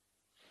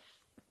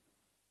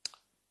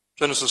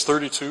Genesis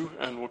 32,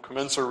 and we'll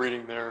commence our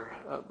reading there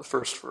at the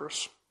first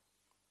verse.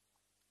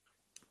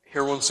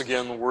 Hear once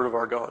again the word of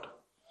our God.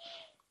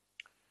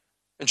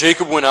 And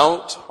Jacob went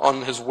out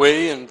on his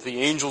way, and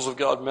the angels of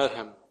God met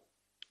him.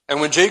 And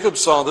when Jacob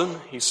saw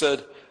them, he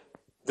said,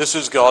 "This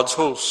is God's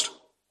host."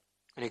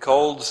 And he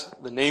called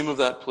the name of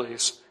that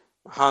place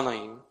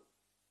Mahanaim.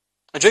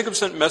 And Jacob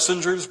sent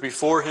messengers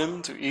before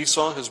him to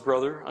Esau his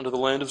brother unto the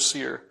land of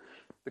Seir,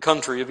 the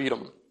country of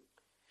Edom.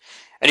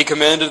 And he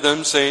commanded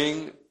them,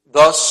 saying,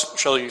 "Thus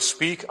shall ye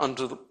speak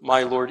unto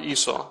my lord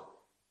Esau.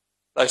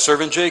 Thy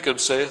servant Jacob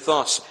saith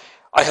thus,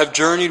 I have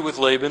journeyed with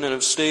Laban, and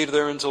have stayed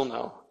there until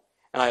now.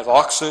 And I have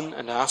oxen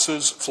and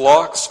asses,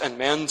 flocks and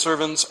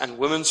manservants and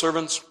women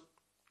servants.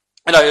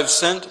 And I have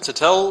sent to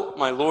tell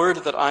my lord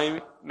that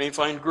I may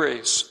find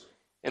grace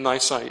in thy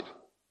sight."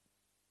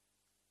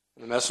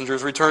 And the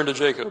messengers returned to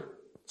Jacob,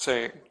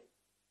 saying,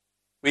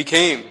 "We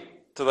came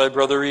to thy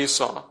brother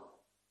Esau,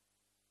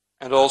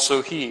 and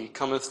also he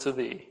cometh to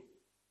thee,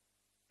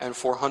 and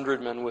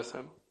 400 men with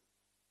him."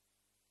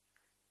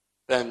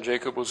 Then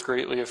Jacob was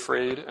greatly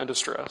afraid and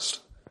distressed.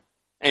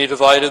 And he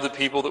divided the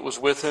people that was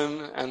with him,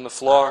 and the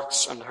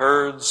flocks and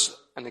herds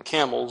and the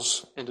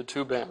camels into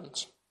 2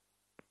 bands,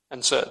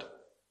 and said,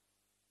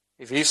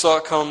 "If Esau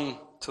come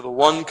to the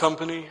one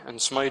company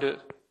and smite it,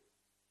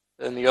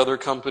 then the other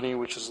company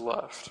which is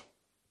left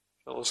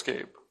shall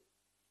escape."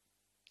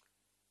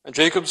 And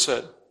Jacob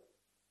said,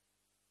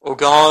 "O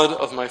God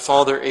of my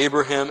father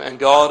Abraham, and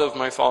God of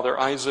my father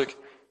Isaac,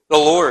 the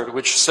Lord,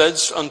 which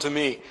saidst unto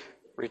me,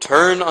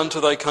 Return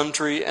unto thy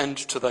country and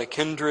to thy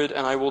kindred,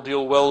 and I will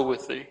deal well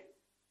with thee.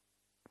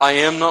 I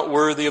am not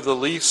worthy of the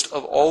least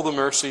of all the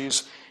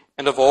mercies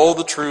and of all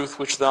the truth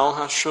which thou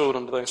hast showed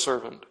unto thy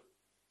servant.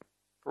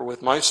 For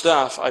with my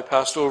staff I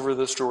passed over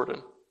this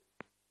Jordan,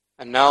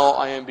 and now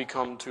I am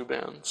become 2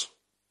 bands.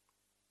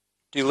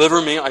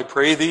 Deliver me, I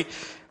pray thee,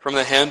 from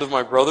the hand of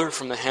my brother,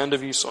 from the hand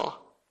of Esau.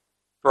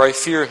 For I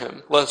fear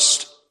him,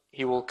 lest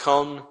he will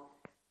come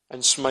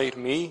and smite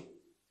me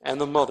and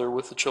the mother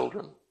with the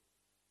children.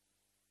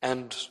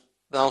 And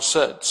thou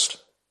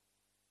saidst,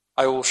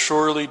 I will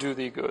surely do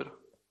thee good,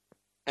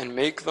 and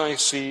make thy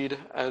seed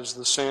as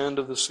the sand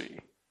of the sea,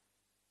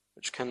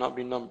 which cannot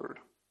be numbered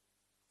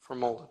for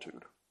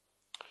multitude."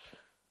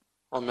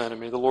 Amen.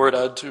 And may the Lord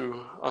add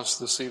to us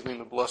this evening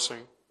the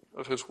blessing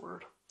of his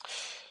word.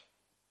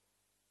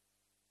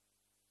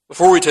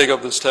 Before we take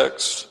up this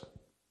text,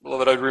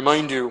 beloved, I'd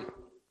remind you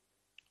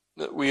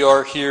that we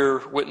are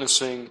here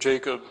witnessing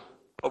Jacob,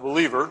 a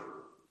believer,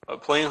 a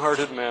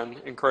plain-hearted man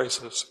in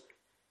crisis.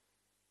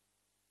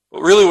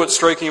 But really what's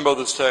striking about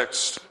this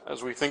text,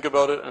 as we think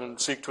about it and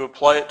seek to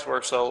apply it to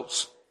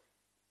ourselves,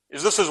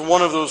 is this is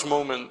one of those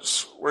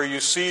moments where you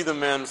see the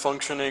man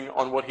functioning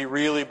on what he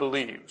really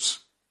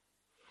believes.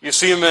 You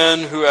see a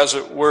man who, as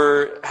it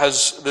were,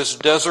 has this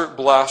desert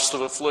blast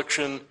of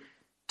affliction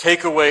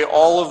take away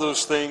all of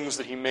those things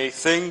that he may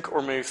think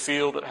or may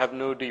feel that have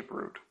no deep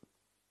root.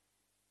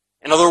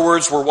 In other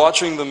words, we're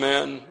watching the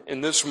man in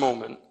this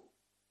moment,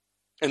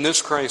 in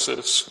this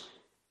crisis,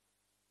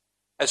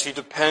 as he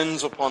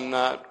depends upon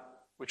that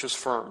which is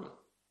firm,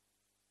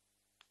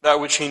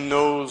 that which he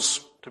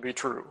knows to be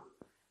true,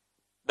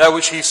 that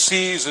which he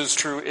sees is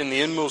true in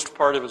the inmost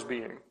part of his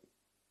being.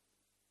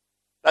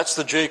 That's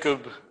the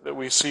Jacob that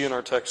we see in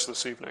our text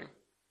this evening.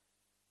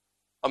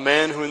 A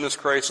man who in this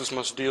crisis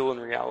must deal in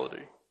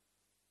reality.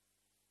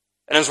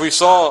 And as we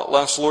saw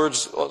last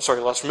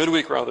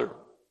midweek,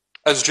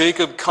 as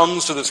Jacob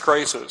comes to this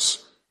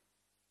crisis,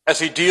 as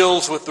he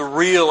deals with the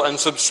real and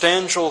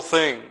substantial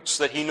things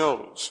that he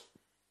knows,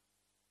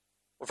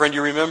 well, friend,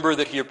 you remember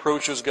that he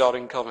approaches God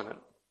in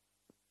covenant.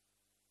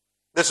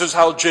 This is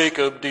how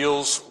Jacob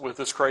deals with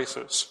this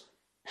crisis.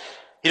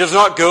 He does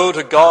not go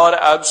to God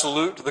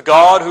absolute, the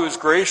God who is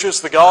gracious,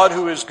 the God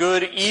who is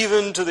good,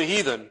 even to the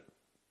heathen.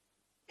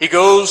 He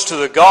goes to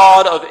the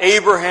God of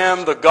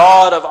Abraham, the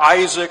God of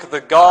Isaac, the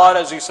God,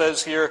 as he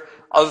says here,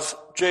 of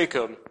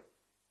Jacob,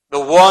 the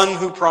one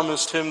who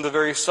promised him the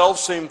very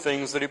selfsame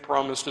things that he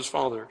promised his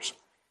fathers.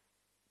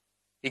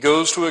 He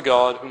goes to a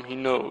God whom he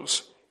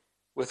knows,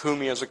 with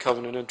whom he has a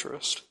covenant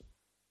interest.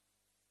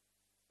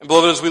 And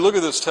beloved, as we look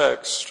at this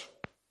text,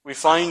 we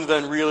find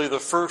then really the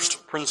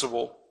first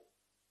principle,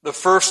 the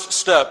first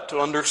step to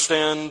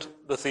understand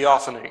the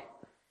theophany.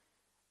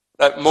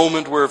 That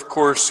moment where, of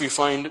course, you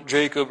find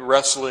Jacob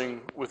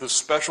wrestling with a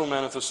special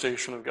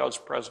manifestation of God's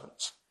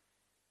presence.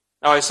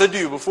 Now, I said to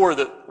you before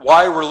that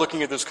why we're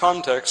looking at this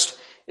context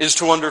is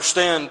to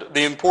understand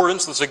the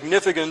importance, the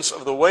significance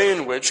of the way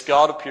in which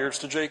God appears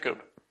to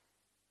Jacob.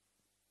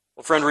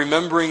 Well, friend,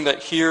 remembering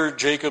that here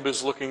Jacob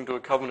is looking to a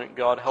covenant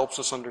God helps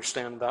us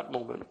understand that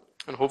moment.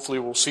 And hopefully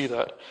we'll see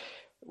that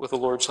with the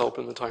Lord's help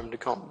in the time to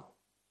come.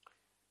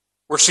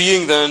 We're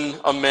seeing then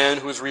a man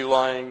who is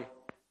relying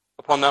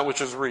upon that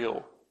which is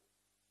real.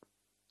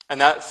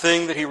 And that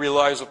thing that he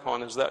relies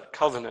upon is that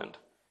covenant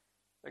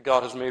that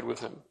God has made with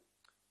him.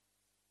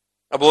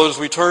 Now, beloved, as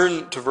we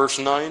turn to verse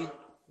 9,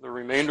 the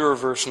remainder of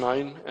verse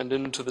 9, and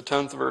into the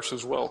 10th verse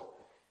as well,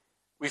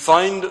 we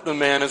find the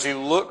man, as he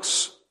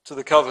looks to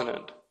the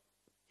covenant,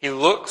 He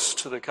looks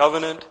to the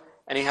covenant,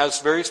 and he has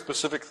very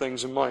specific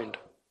things in mind.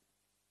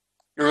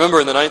 You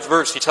remember in the 9th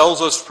verse, he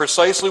tells us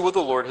precisely what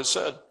the Lord has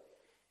said.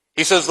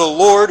 He says, "The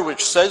Lord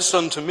which says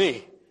unto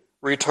me,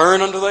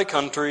 return unto thy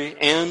country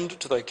and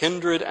to thy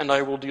kindred, and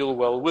I will deal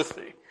well with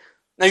thee."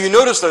 Now you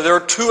notice that there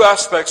are two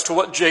aspects to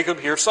what Jacob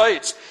here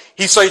cites.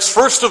 He cites,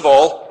 first of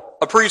all,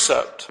 a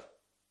precept,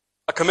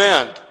 a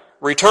command.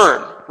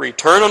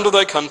 Return unto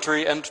thy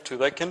country and to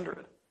thy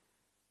kindred.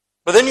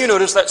 But then you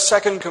notice that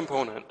second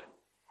component.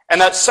 And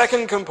that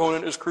second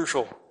component is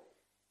crucial.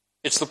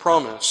 It's the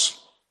promise.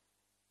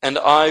 And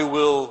I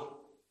will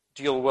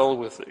deal well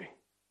with thee.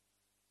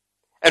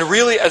 And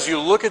really, as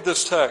you look at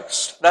this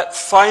text, that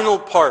final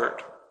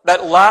part,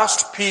 that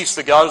last piece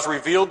that God has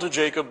revealed to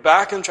Jacob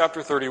back in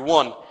chapter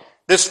 31,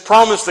 this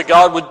promise that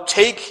God would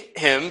take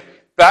him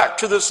back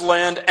to this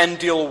land and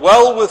deal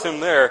well with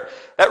him there,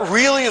 that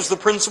really is the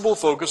principal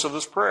focus of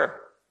this prayer.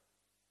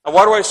 Now,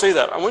 why do I say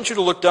that? I want you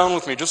to look down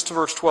with me just to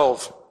verse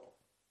 12.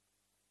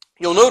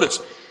 You'll notice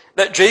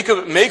that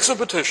Jacob makes a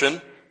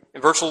petition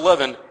in verse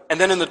 11, and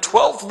then in the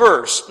 12th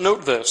verse,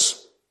 note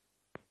this,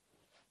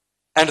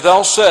 "And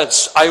thou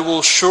saidst, I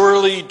will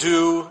surely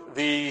do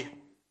thee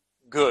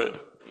good."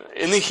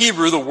 In the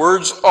Hebrew, the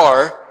words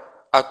are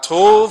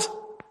atov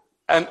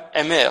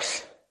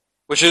emech,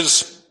 which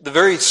is the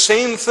very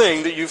same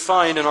thing that you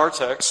find in our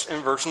text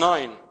in verse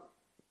 9.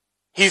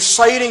 He's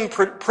citing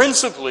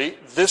principally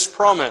this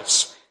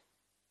promise: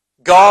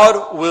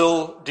 God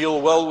will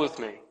deal well with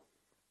me.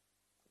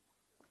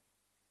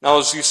 Now,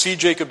 as you see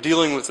Jacob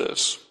dealing with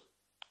this,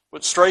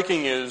 what's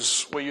striking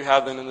is what you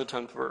have then in the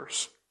 10th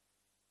verse.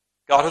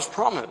 God has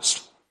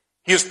promised.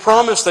 He has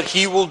promised that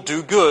he will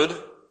do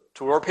good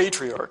to our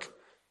patriarch.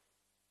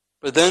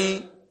 But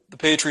then the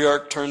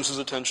patriarch turns his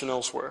attention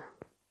elsewhere.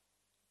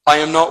 "I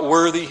am not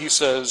worthy," he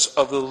says,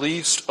 "of the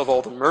least of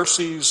all the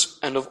mercies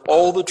and of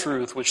all the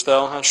truth which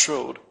thou hast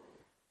showed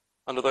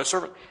unto thy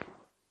servant."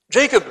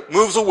 Jacob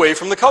moves away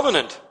from the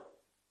covenant.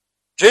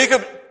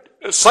 Jacob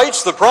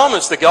cites the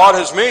promise that God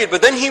has made,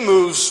 but then he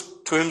moves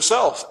to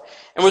himself.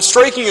 And what's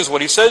striking is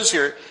what he says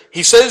here.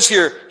 He says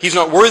here, he's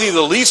not worthy of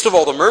the least of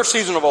all the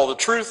mercies and of all the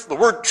truth. The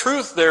word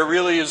truth there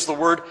really is the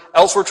word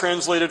elsewhere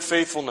translated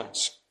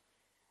faithfulness.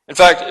 In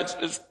fact,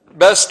 it's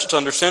best to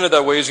understand it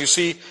that way as you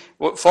see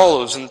what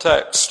follows in the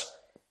text.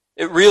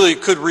 It really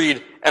could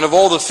read, "And of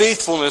all the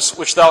faithfulness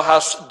which thou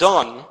hast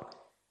done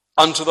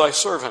unto thy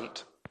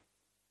servant."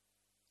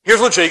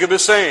 Here's what Jacob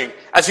is saying.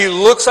 As he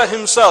looks at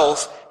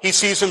himself, he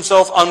sees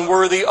himself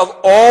unworthy of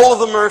all of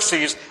the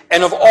mercies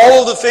and of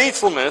all of the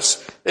faithfulness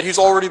that he's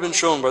already been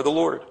shown by the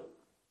Lord.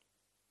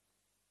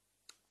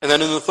 And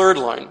then in the third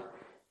line,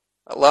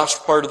 that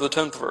last part of the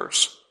 10th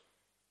verse,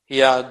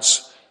 he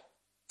adds,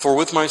 "For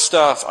with my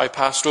staff I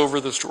passed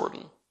over this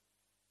Jordan,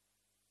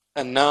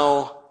 and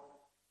now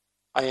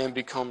I am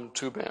become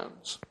two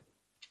bands."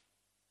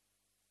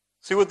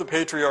 See what the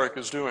patriarch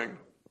is doing.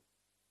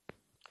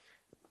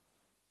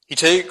 He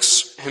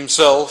takes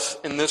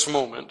himself in this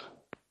moment,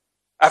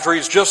 after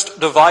he's just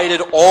divided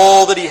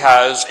all that he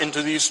has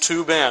into these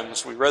two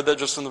bands. We read that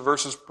just in the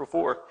verses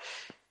before.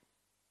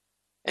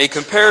 And he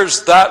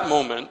compares that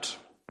moment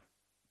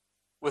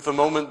with the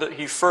moment that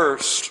he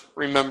first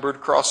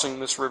remembered crossing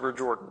this river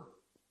Jordan.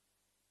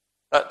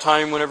 That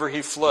time whenever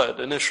he fled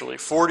initially,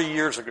 40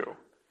 years ago.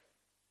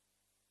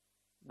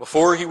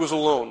 Before he was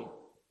alone.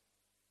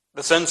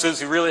 The sense is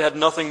he really had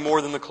nothing more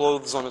than the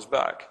clothes on his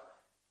back,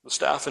 the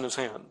staff in his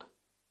hand.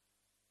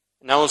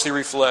 Now as he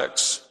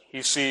reflects,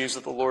 he sees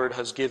that the Lord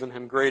has given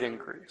him great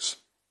increase.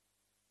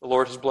 The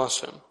Lord has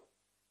blessed him.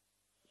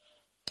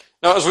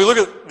 Now as we look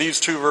at these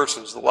two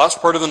verses, the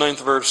last part of the 9th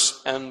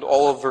verse and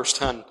all of verse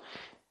 10,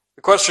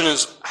 the question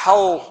is,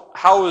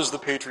 how is the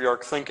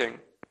patriarch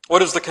thinking?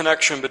 What is the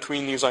connection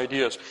between these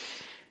ideas?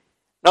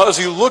 Now as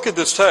you look at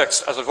this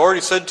text, as I've already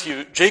said to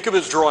you, Jacob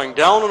is drawing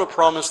down on a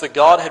promise that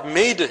God had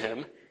made to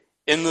him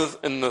in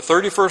the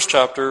 31st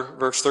chapter,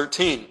 verse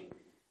 13.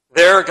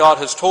 There, God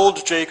has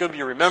told Jacob,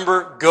 you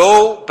remember,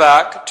 go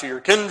back to your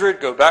kindred,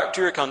 go back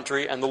to your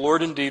country, and the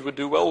Lord indeed would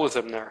do well with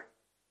him there.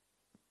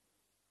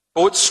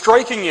 But what's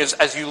striking is,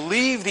 as you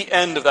leave the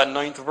end of that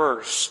 9th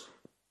verse,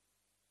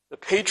 the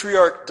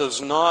patriarch does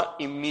not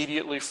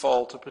immediately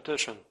fall to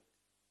petition.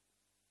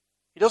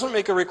 He doesn't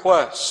make a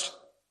request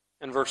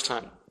in verse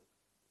 10.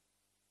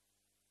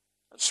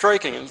 That's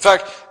striking. In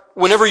fact,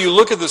 whenever you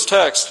look at this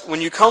text,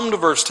 when you come to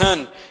verse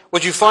 10,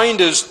 what you find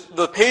is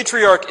the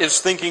patriarch is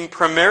thinking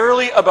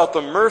primarily about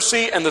the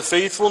mercy and the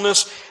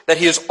faithfulness that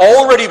he has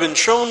already been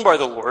shown by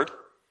the Lord.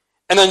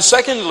 And then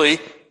secondly,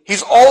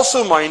 he's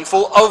also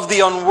mindful of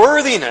the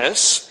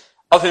unworthiness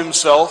of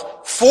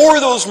himself for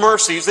those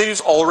mercies that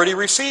he's already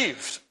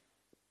received.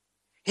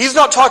 He's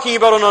not talking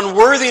about an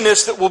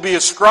unworthiness that will be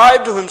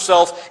ascribed to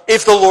himself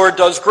if the Lord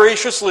deals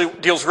graciously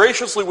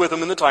with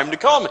him in the time to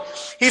come.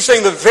 He's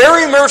saying the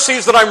very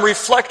mercies that I'm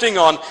reflecting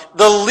on,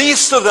 the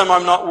least of them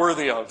I'm not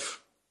worthy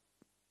of.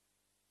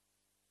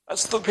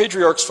 That's the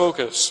patriarch's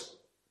focus.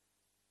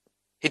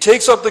 He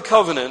takes up the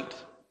covenant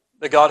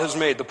that God has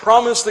made, the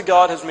promise that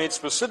God has made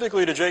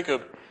specifically to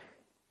Jacob,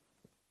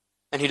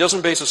 And he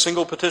doesn't base a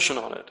single petition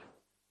on it.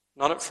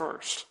 Not at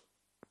first.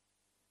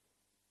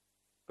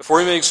 Before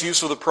he makes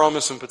use of the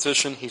promise and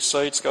petition, he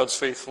cites God's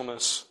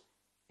faithfulness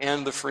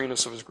and the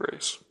freeness of his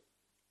grace.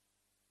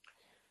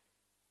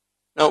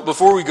 Now,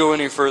 before we go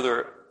any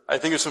further, I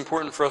think it's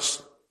important for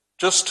us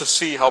just to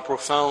see how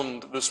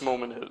profound this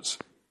moment is.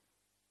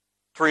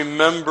 To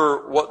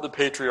remember what the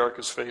patriarch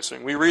is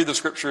facing. We read the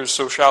scriptures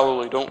so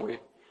shallowly, don't we?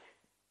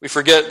 We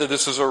forget that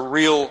this is a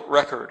real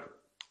record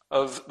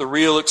of the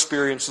real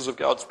experiences of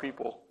God's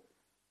people.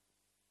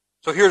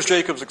 So here's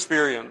Jacob's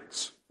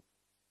experience.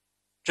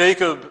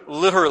 Jacob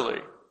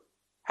literally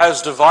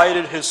has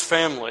divided his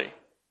family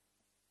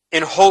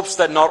in hopes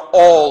that not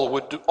all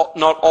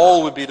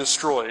would be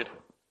destroyed.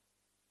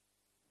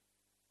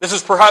 This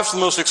is perhaps the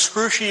most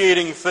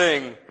excruciating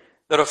thing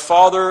that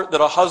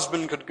a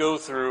husband could go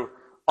through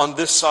on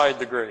this side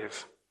the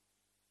grave.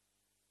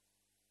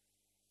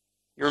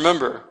 You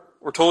remember,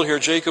 we're told here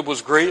Jacob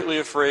was greatly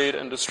afraid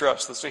and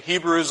distressed. That's a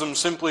Hebrewism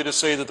simply to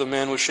say that the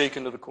man was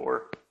shaken to the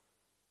core.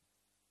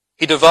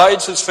 He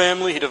divides his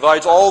family, he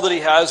divides all that he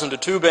has into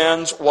two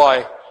bands.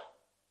 Why?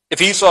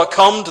 If Esau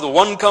come to the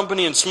one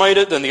company and smite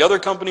it, then the other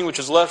company which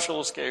is left shall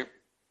escape.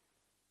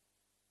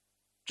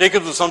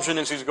 Jacob's assumption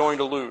is he's going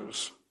to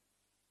lose.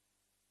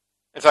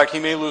 In fact, he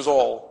may lose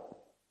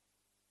all.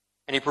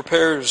 And he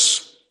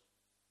prepares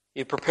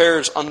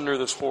under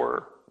this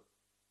horror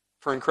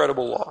for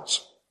incredible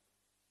loss.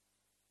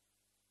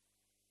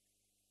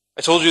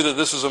 I told you that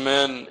this is a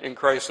man in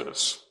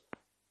crisis.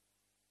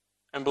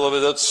 And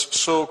beloved, that's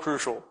so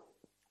crucial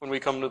when we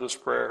come to this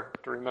prayer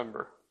to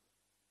remember.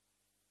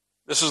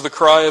 This is the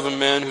cry of a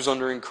man who's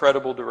under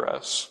incredible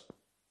duress.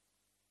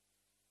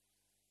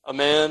 A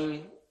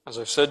man, as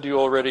I've said to you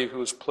already,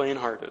 who is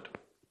plain-hearted.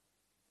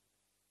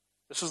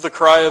 This is the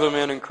cry of a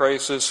man in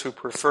crisis who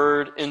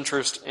preferred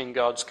interest in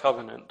God's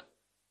covenant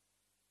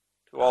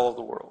to all of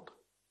the world.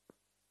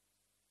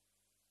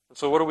 And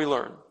so what do we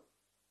learn?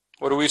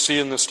 What do we see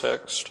in this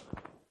text?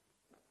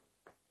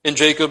 In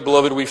Jacob,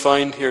 beloved, we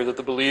find here that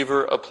the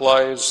believer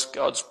applies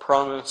God's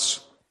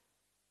promise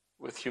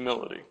with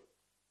humility.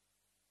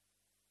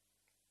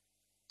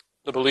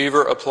 The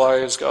believer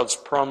applies God's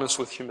promise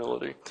with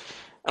humility.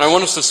 And I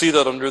want us to see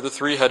that under the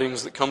three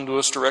headings that come to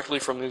us directly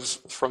from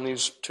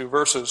these two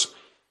verses.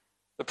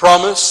 The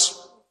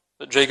promise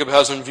that Jacob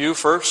has in view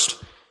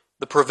first,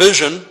 the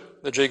provision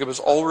that Jacob has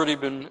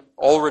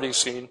already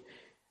seen,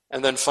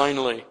 and then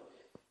finally,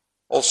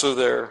 also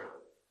there,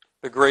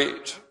 the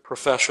great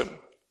profession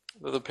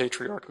that the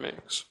patriarch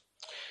makes.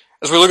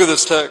 As we look at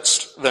this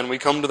text, then, we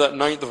come to that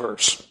 9th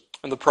verse,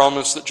 and the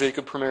promise that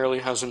Jacob primarily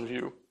has in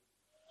view.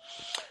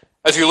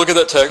 As you look at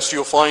that text,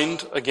 you'll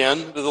find, again,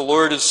 that the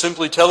Lord is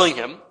simply telling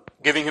him,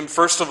 giving him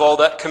first of all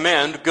that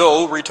command,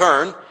 go,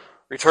 return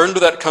to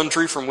that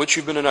country from which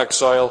you've been in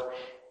exile,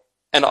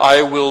 and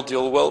I will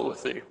deal well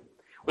with thee.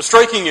 What's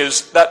striking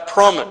is that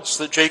promise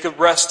that Jacob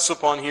rests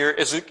upon here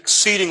is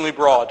exceedingly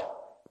broad.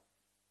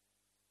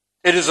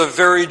 It is a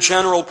very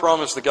general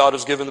promise that God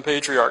has given the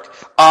patriarch.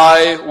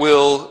 I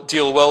will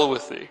deal well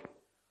with thee.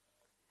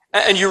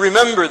 And you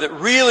remember that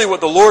really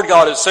what the Lord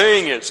God is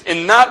saying is,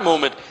 in that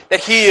moment, that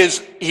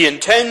he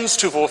intends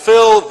to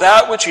fulfill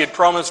that which he had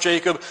promised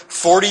Jacob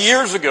 40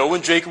 years ago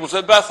when Jacob was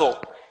at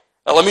Bethel.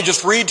 Now let me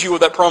just read to you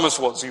what that promise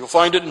was. You'll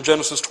find it in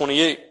Genesis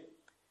 28.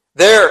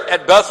 There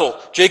at Bethel,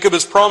 Jacob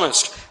is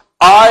promised,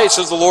 I,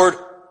 says the Lord,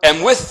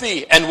 am with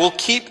thee, and will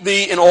keep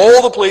thee in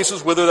all the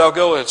places whither thou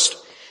goest,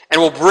 and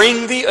will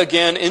bring thee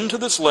again into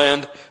this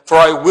land, for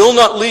I will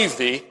not leave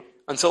thee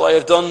until I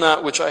have done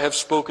that which I have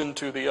spoken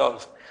to thee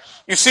of.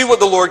 You see what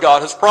the Lord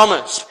God has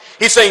promised.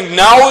 He's saying,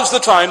 now is the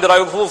time that I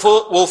will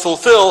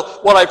fulfill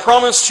what I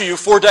promised to you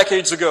 4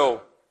 decades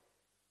ago.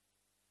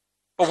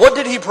 But what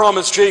did he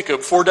promise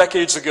Jacob 4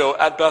 decades ago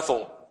at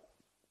Bethel?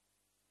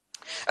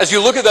 As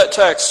you look at that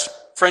text,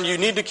 friend, you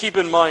need to keep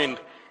in mind,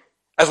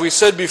 as we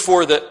said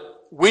before, that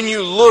when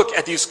you look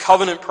at these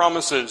covenant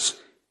promises,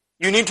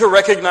 you need to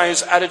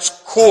recognize at its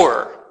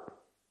core,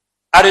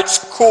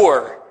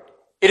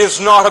 it is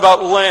not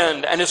about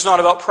land and it's not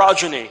about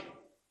progeny.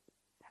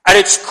 At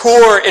its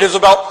core, it is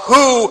about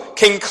who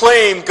can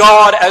claim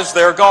God as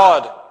their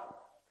God.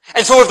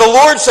 And so if the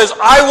Lord says,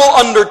 I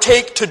will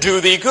undertake to do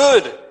thee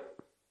good,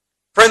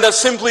 friend, that's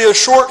simply a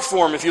short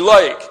form, if you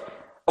like,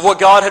 of what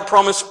God had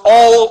promised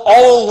all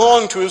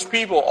along to his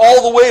people,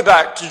 all the way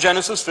back to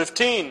Genesis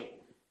 15,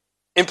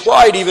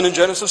 implied even in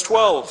Genesis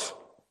 12.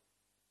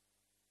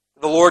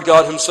 The Lord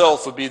God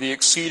himself would be the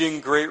exceeding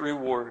great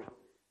reward,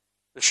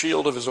 the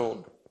shield of his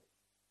own.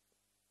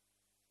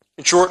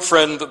 In short,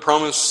 friend, the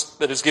promise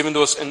that is given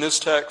to us in this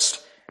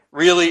text,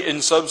 really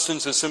in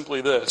substance, is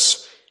simply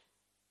this: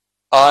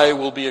 I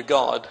will be a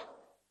God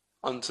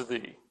unto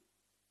thee.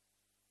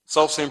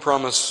 Self-same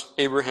promise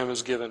Abraham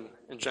is given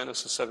in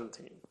Genesis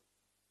 17.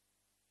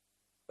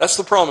 That's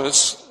the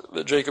promise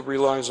that Jacob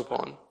relies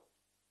upon.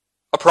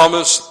 A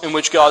promise in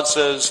which God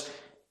says,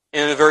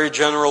 in a very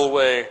general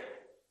way,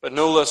 but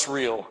no less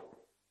real,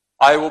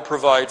 I will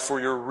provide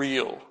for your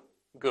real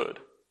good.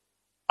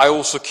 I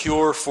will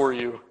secure for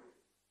you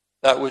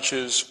that which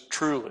is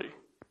truly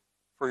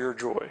for your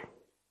joy.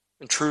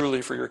 and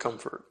truly for your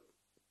comfort.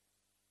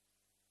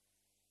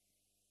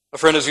 My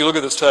friend, as you look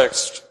at this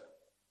text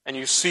and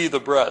you see the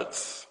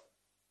breadth,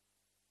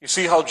 you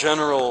see how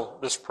general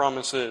this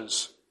promise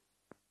is.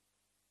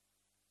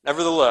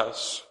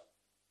 Nevertheless,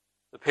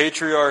 the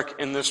patriarch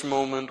in this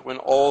moment when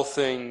all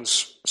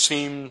things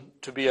seem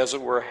to be, as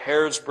it were, a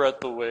hair's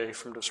breadth away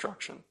from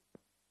destruction,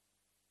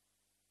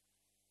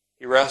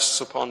 he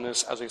rests upon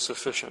this as a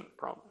sufficient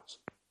promise.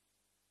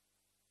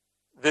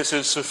 This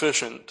is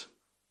sufficient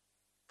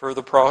for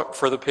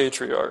the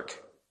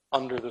patriarch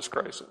under this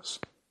crisis.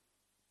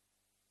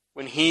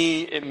 When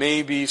he, it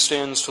may be,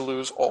 stands to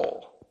lose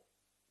all.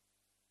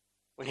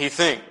 When he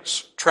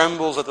thinks,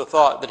 trembles at the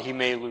thought that he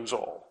may lose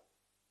all,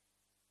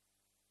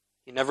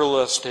 he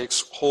nevertheless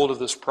takes hold of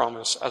this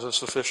promise as a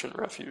sufficient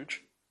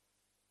refuge.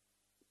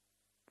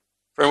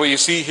 Friend, what you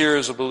see here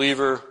is a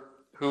believer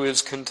who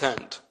is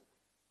content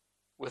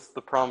with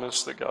the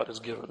promise that God has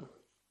given.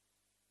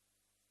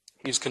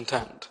 He's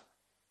content.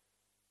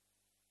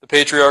 The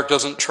patriarch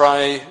doesn't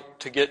try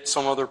to get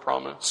some other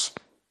promise.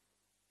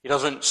 He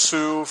doesn't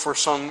sue for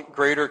some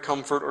greater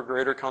comfort or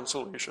greater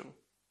consolation.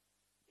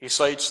 He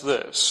cites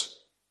this,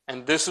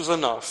 and this is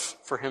enough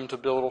for him to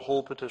build a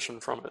whole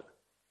petition from it.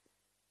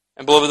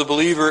 And beloved, the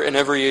believer in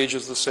every age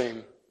is the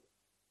same.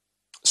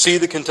 See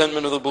the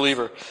contentment of the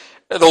believer.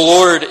 The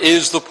Lord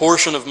is the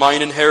portion of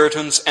mine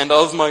inheritance and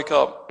of my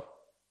cup.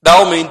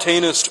 Thou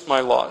maintainest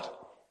my lot.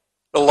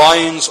 The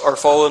lines are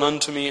fallen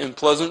unto me in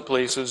pleasant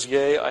places.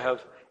 Yea, I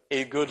have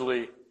a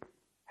goodly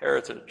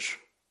heritage.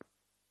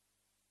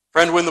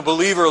 Friend, when the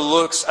believer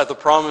looks at the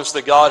promise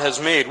that God has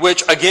made,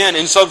 which again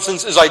in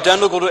substance is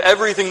identical to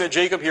everything that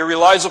Jacob here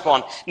relies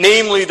upon,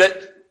 namely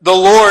that the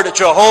Lord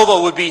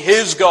Jehovah would be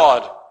his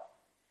God,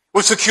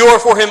 would secure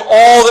for him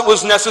all that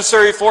was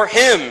necessary for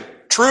him,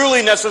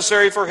 truly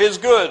necessary for his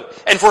good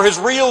and for his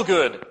real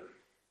good.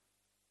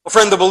 Well,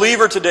 friend, the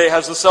believer today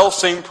has the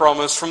self-same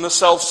promise from the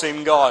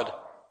self-same God.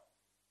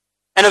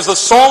 And as the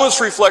psalmist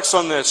reflects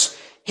on this,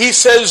 he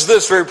says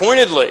this very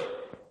pointedly,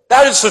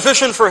 that is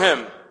sufficient for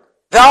him.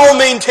 Thou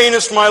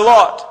maintainest my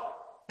lot.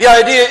 The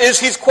idea is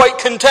he's quite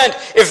content.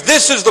 If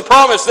this is the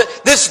promise,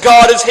 that this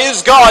God is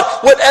his God,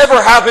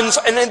 whatever happens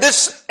in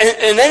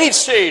any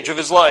stage of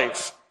his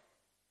life,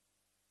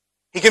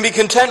 he can be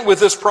content with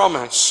this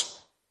promise.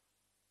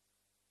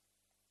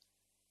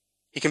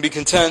 He can be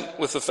content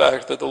with the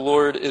fact that the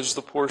Lord is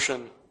the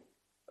portion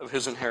of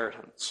his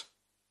inheritance.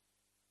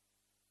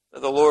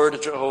 That the Lord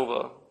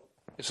Jehovah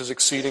is his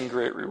exceeding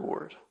great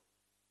reward.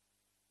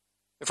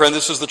 And friend,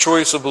 this is the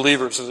choice of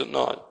believers, is it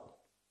not?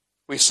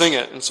 We sing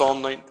it in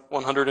Psalm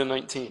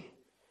 119.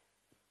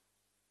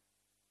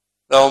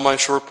 Thou my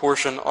sure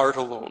portion art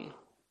alone,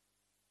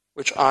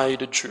 which I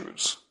did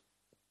choose,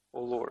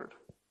 O Lord.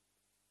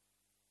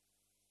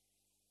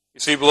 You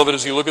see, beloved,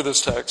 as you look at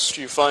this text,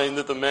 you find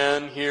that the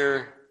man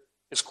here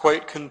is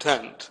quite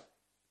content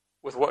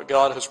with what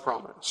God has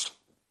promised.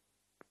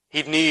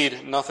 He'd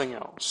need nothing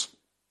else,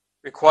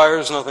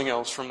 requires nothing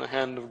else from the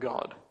hand of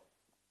God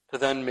to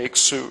then make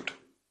suit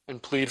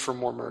and plead for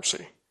more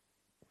mercy.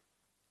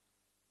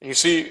 And you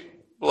see,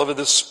 beloved,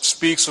 this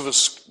speaks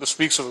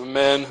of a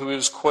man who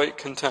is quite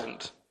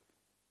content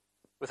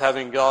with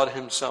having God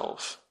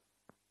himself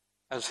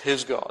as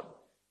his God.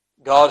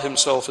 God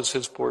himself is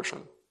his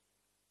portion.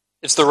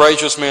 It's the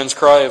righteous man's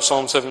cry of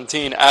Psalm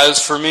 17.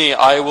 As for me,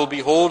 I will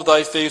behold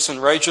thy face in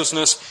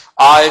righteousness.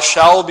 I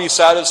shall be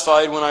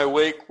satisfied when I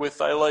wake with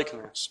thy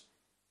likeness.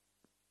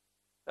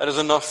 That is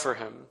enough for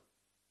him.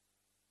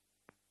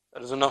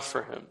 That is enough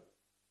for him.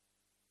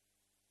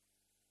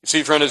 You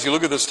see, friend, as you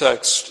look at this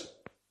text,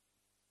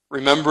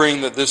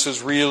 remembering that this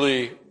is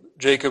really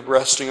Jacob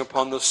resting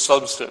upon the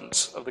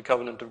substance of the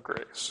covenant of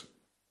grace,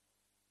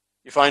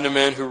 you find a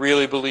man who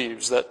really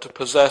believes that to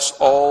possess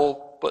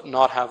all but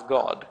not have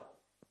God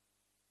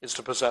is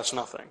to possess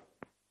nothing.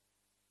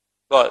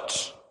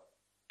 But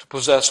to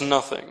possess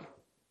nothing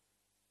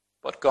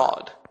but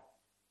God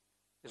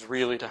is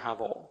really to have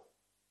all.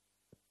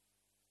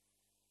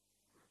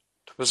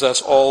 To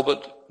possess all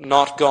but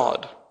not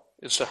God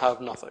is to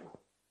have nothing.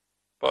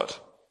 But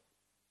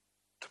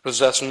to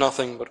possess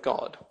nothing but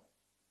God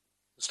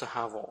is to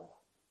have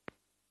all.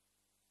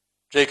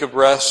 Jacob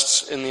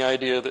rests in the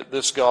idea that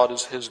this God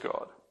is his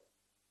God,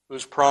 who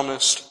has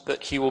promised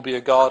that he will be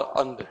a God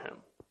unto him,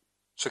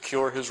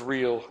 secure his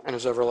real and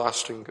his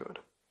everlasting good.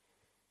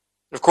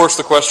 And of course,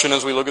 the question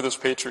as we look at this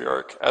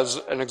patriarch as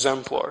an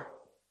exemplar,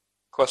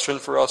 the question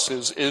for us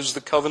is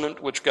the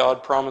covenant which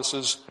God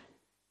promises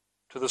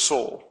to the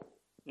soul,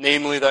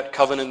 namely that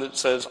covenant that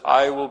says,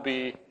 I will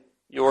be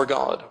your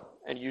God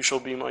and you shall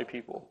be my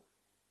people.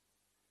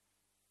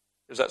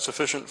 Is that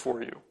sufficient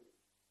for you?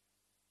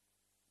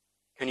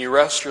 Can you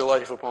rest your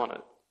life upon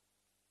it?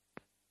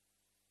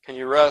 Can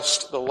you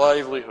rest the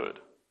livelihood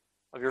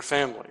of your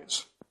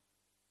families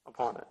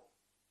upon it?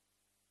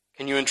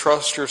 Can you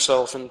entrust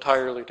yourself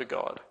entirely to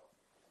God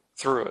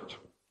through it?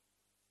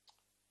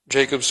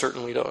 Jacob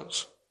certainly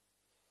does.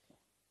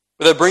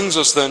 But that brings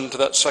us then to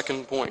that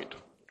second point.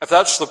 If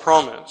that's the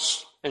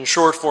promise, in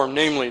short form,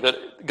 namely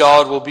that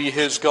God will be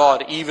his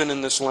God even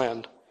in this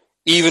land,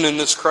 even in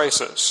this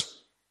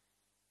crisis.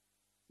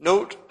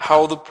 Note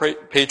how the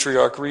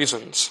patriarch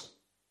reasons.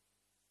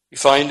 You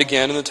find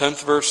again in the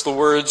 10th verse the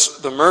words,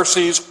 "The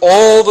mercies,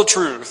 all the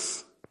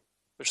truth,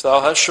 which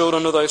thou hast showed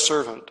unto thy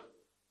servant.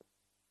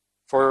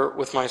 For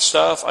with my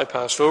staff I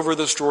passed over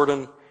this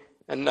Jordan,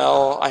 and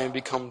now I am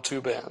become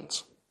two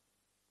bands."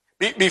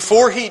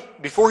 Before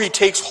he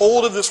takes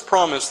hold of this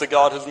promise that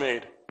God has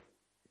made,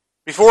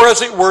 before,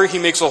 as it were, he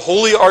makes a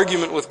holy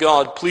argument with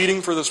God,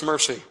 pleading for this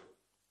mercy,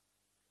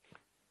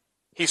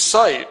 he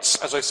cites,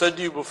 as I said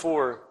to you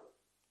before,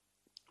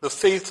 the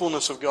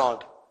faithfulness of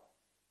God.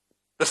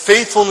 The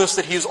faithfulness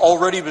that he's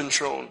already been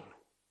shown.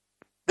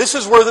 This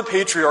is where the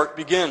patriarch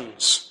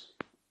begins.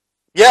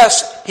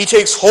 Yes, he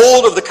takes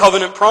hold of the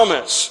covenant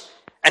promise,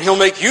 and he'll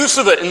make use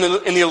of it in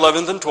the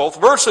 11th and 12th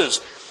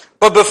verses.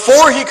 But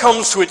before he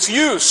comes to its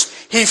use,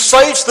 he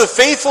cites the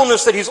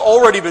faithfulness that he's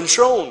already been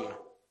shown.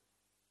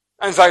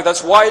 In fact,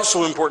 that's why it's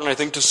so important, I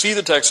think, to see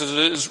the text as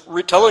it is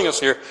telling us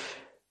here,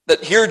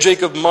 that here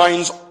Jacob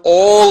minds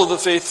all of the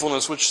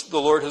faithfulness which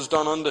the Lord has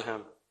done unto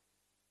him.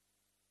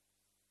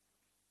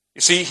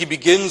 You see, he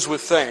begins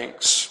with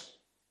thanks,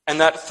 and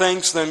that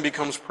thanks then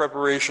becomes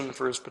preparation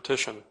for his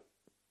petition.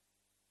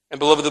 And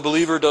beloved, the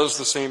believer does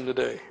the same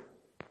today.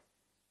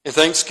 In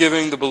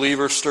thanksgiving, the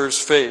believer stirs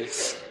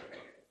faith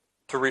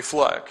to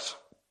reflect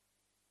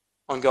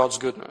on God's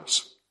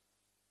goodness.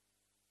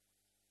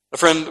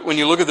 Friend, when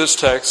you look at this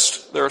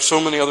text, there are so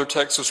many other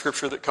texts of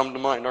Scripture that come to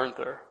mind, aren't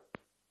there?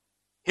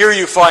 Here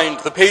you find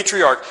the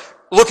patriarch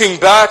looking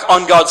back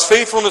on God's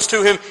faithfulness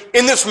to him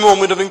in this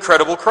moment of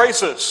incredible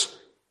crisis.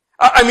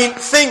 I mean,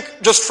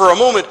 think just for a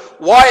moment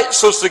why it's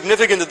so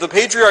significant that the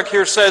patriarch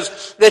here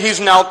says that he's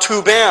now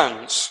two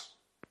bands.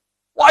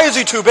 Why is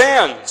he two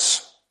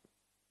bands?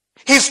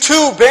 He's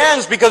two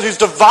bands because he's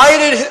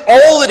divided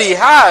all that he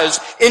has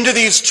into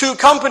these two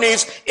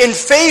companies in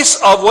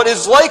face of what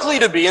is likely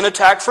to be an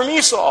attack from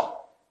Esau.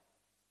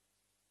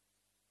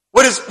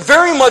 What is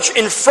very much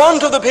in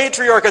front of the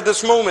patriarch at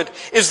this moment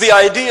is the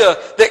idea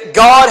that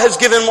God has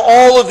given him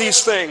all of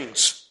these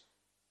things.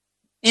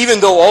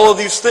 Even though all of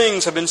these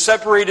things have been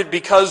separated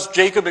because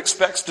Jacob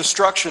expects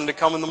destruction to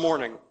come in the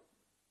morning.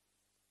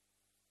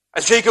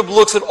 As Jacob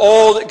looks at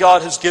all that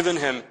God has given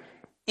him,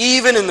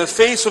 even in the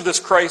face of this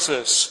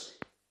crisis,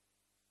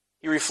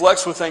 he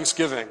reflects with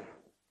thanksgiving.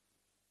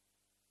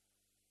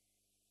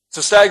 It's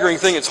a staggering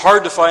thing. It's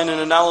hard to find an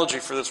analogy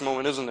for this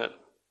moment, isn't it?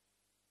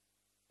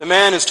 The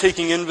man is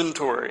taking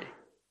inventory.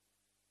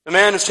 The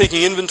man is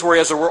taking inventory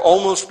as it were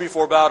almost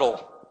before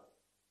battle.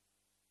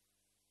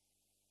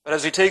 But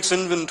as he takes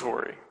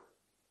inventory,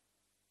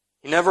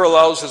 he never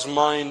allows his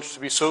mind to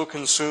be so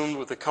consumed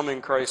with the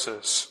coming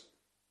crisis.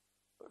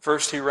 But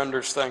first he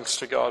renders thanks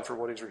to God for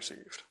what he's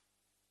received.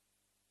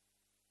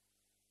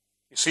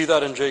 You see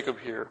that in Jacob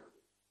here.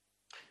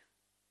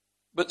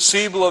 But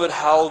see, beloved,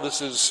 how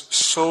this is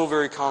so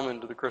very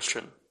common to the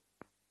Christian.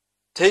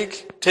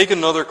 Take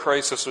another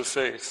crisis of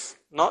faith,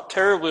 not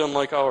terribly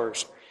unlike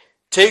ours.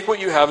 Take what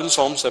you have in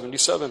Psalm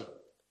 77.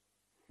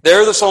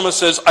 There the psalmist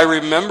says, "I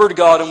remembered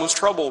God and was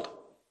troubled.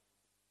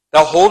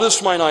 Thou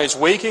holdest mine eyes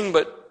waking,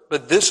 but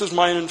this is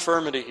mine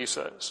infirmity," he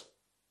says.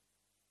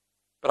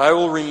 "But I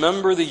will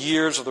remember the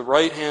years of the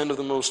right hand of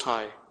the Most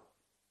High.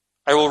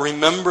 I will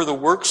remember the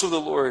works of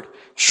the Lord.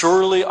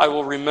 Surely I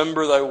will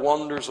remember thy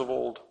wonders of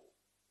old."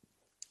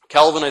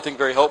 Calvin, I think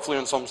very helpfully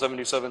in Psalm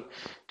 77,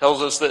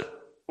 tells us that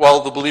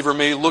while the believer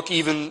may look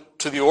even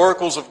to the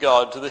oracles of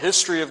God, to the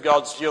history of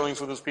God's dealings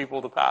with his people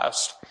of the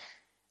past,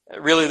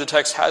 really the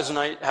text has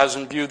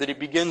in view that he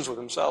begins with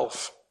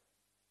himself.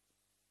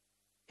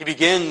 He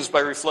begins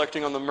by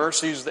reflecting on the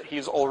mercies that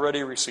he's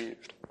already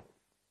received.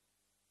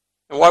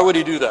 And why would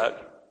he do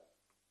that?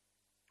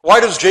 Why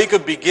does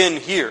Jacob begin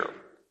here?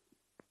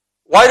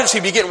 Why does he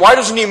begin? Why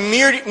doesn't he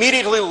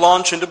immediately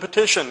launch into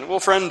petition? Well,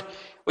 friend,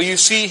 what you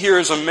see here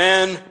is a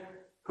man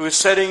who is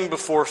setting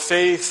before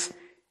faith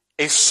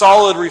a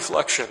solid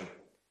reflection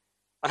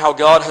on how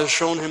God has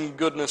shown him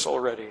goodness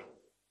already.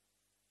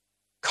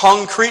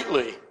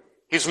 Concretely,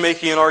 he's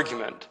making an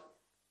argument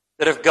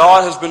that if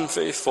God has been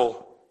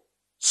faithful,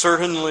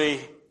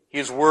 certainly he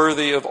is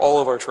worthy of all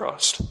of our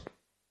trust.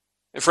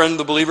 And friend,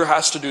 the believer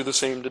has to do the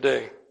same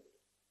today.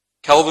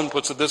 Calvin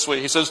puts it this way.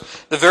 He says,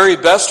 "The very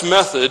best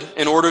method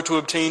in order to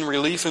obtain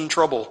relief in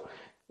trouble,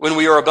 when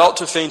we are about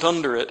to faint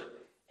under it,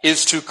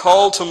 is to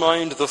call to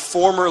mind the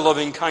former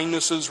loving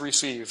kindnesses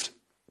received.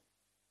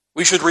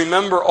 We should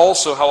remember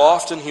also how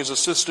often he has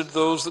assisted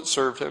those that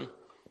served him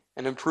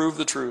and improved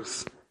the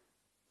truth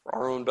for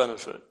our own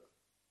benefit."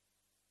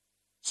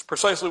 It's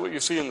precisely what you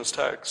see in this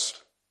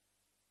text.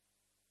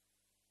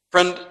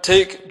 Friend,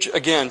 take,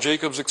 again,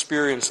 Jacob's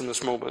experience in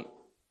this moment.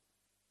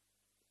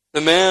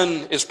 The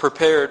man is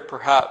prepared,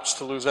 perhaps,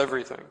 to lose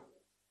everything.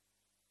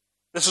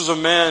 This is a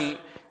man,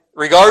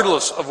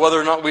 regardless of whether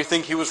or not we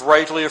think he was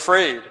rightly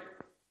afraid,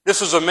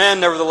 this is a man,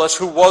 nevertheless,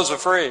 who was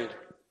afraid.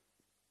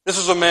 This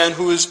is a man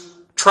who is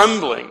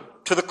trembling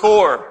to the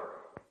core.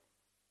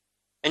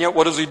 And yet,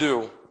 what does he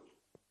do?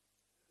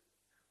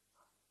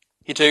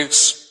 He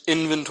takes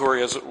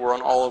inventory, as it were,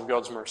 on all of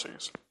God's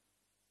mercies.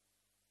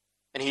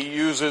 And he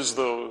uses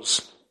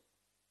those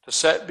to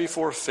set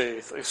before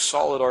faith a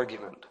solid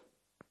argument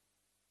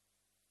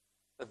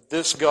that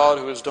this God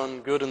who has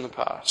done good in the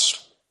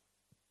past,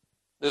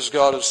 this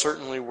God is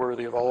certainly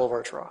worthy of all of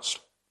our trust.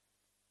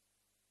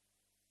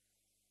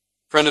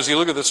 Friend, as you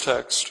look at this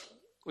text,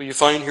 what you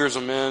find here is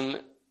a man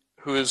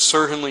who is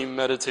certainly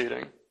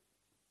meditating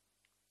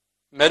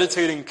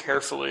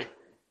carefully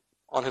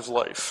on his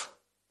life.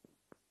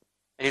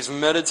 And he's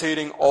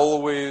meditating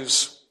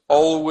always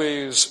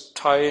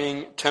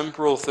tying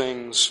temporal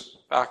things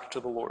back to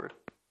the Lord.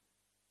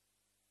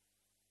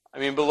 I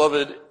mean,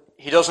 beloved,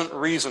 he doesn't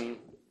reason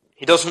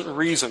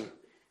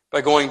by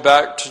going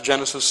back to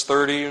Genesis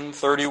 30 and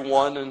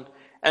 31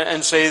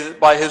 and say that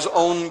by his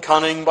own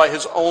cunning, by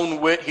his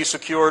own wit, he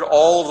secured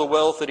all of the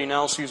wealth that he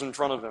now sees in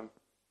front of him.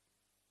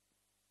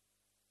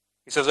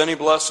 He says, any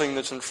blessing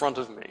that's in front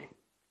of me,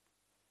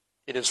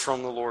 it is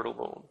from the Lord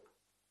alone.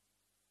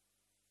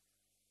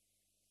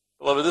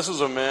 Beloved, this is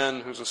a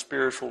man who's a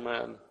spiritual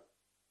man.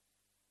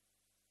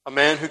 A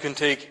man who can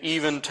take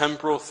even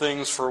temporal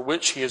things for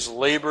which he has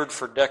labored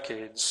for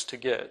decades to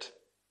get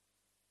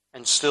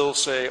and still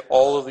say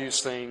all of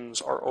these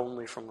things are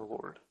only from the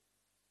Lord.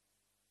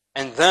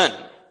 And then,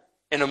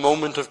 in a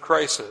moment of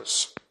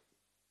crisis,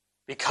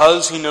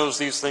 because he knows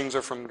these things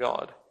are from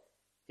God,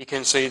 he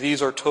can say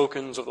these are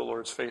tokens of the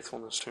Lord's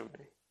faithfulness to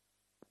me.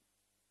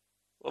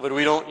 Beloved,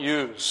 we don't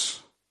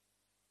use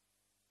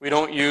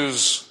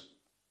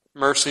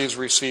mercies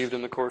received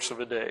in the course of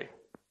a day,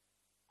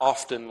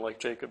 often like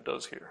Jacob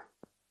does here.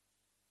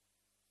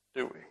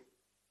 Do we?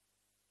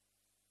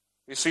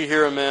 We see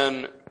here a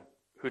man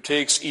who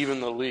takes even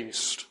the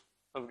least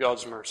of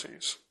God's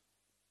mercies.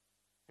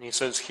 And he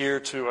says, here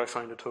too I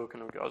find a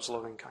token of God's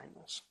loving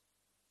kindness.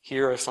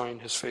 Here I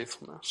find his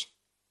faithfulness.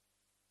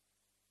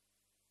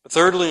 But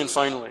thirdly and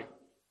finally,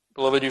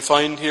 beloved, you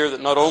find here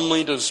that not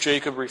only does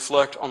Jacob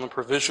reflect on the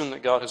provision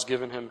that God has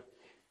given him,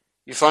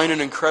 you find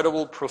an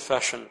incredible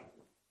profession.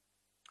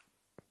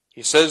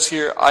 He says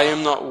here, I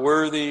am not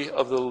worthy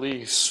of the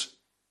least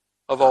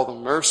of all the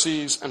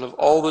mercies and of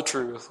all the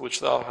truth which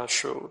thou hast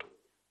showed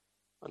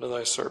unto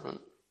thy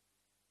servant.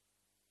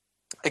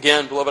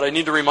 Again, beloved, I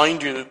need to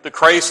remind you that the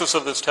crisis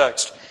of this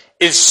text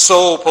is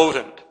so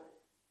potent.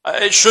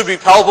 It should be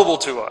palpable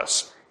to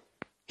us.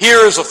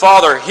 Here is a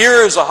father,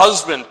 here is a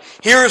husband,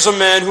 here is a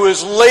man who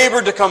has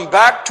labored to come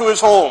back to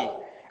his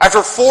home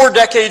after 4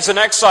 decades in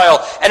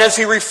exile. And as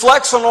he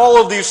reflects on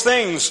all of these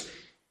things,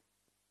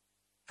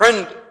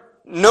 friend,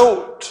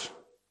 note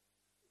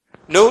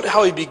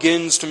how he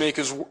begins to make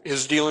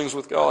his dealings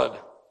with God.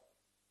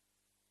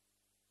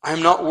 I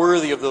am not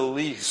worthy of the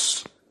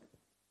least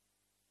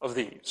of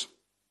these.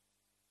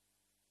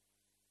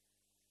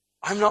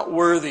 I'm not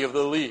worthy of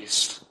the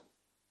least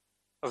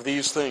of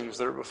these things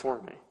that are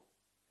before me.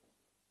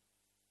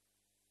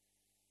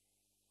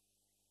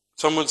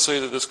 Some would say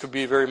that this could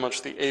be very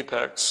much the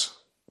apex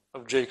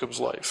of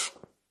Jacob's life.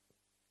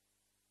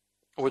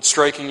 What's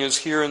striking is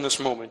here in this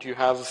moment, you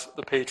have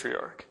the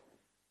patriarch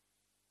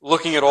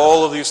looking at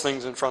all of these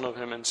things in front of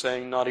him and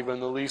saying, not even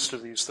the least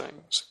of these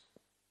things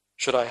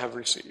should I have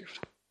received.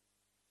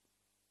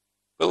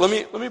 But let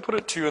me put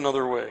it to you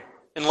another way.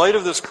 In light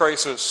of this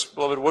crisis,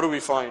 beloved, what do we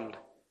find?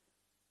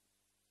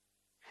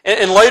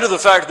 In light of the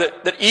fact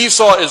that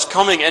Esau is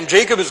coming and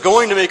Jacob is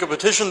going to make a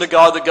petition to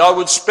God that God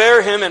would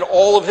spare him and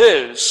all of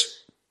his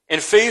in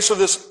face of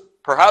this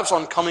perhaps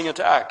oncoming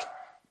attack.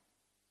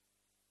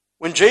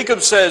 When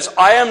Jacob says,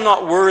 I am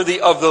not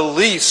worthy of the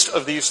least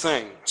of these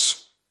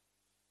things,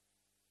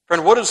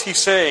 friend, what is he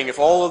saying if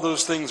all of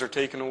those things are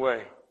taken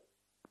away?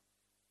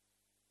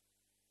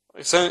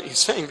 He's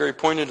saying very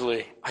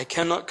pointedly, I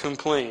cannot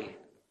complain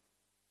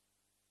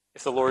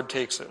if the Lord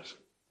takes it.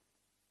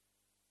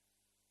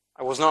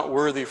 I was not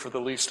worthy for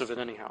the least of it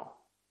anyhow.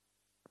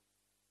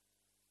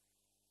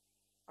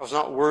 I was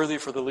not worthy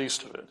for the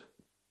least of it.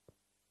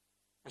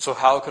 And so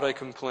how could I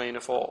complain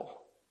if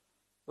all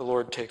the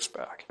Lord takes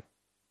back?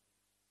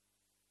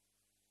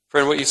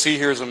 Friend, what you see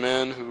here is a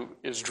man who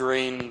is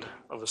drained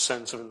of a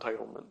sense of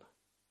entitlement,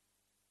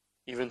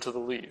 even to the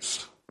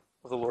least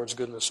of the Lord's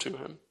goodness to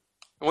him.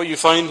 And what you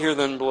find here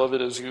then,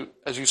 beloved, as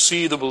you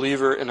see the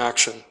believer in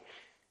action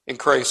in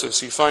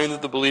crisis, you find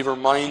that the believer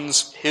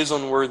minds his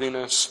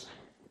unworthiness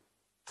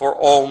for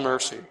all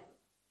mercy,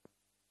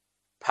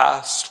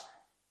 past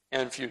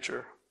and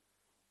future.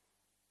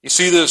 You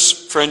see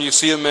this, friend, you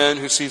see a man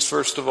who sees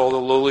first of all the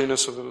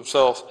lowliness of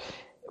himself.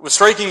 What's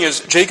striking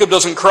is Jacob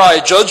doesn't cry,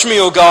 judge me,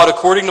 O God,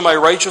 according to my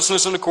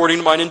righteousness and according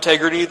to mine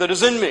integrity that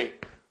is in me.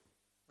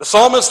 The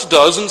psalmist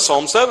does in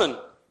Psalm 7.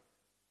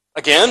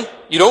 Again,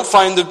 you don't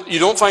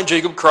find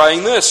Jacob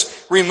crying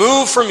this,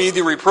 remove from me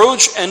the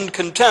reproach and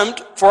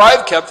contempt, for I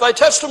have kept thy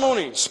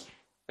testimonies.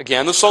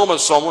 Again, the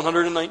psalmist, Psalm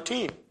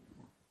 119.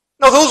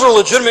 Now, those are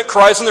legitimate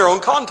cries in their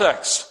own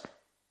context.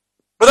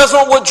 But that's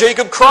not what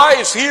Jacob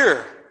cries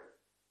here.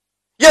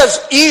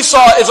 Yes,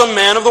 Esau is a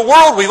man of the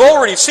world. We've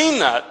already seen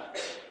that.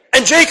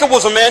 And Jacob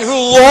was a man who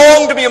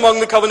longed to be among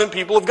the covenant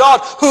people of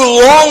God, who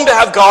longed to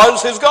have God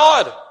as his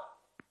God.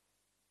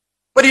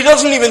 But he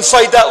doesn't even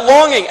cite that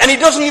longing, and he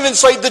doesn't even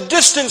cite the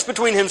distance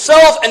between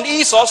himself and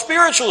Esau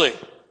spiritually.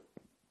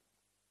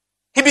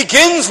 He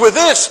begins with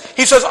this.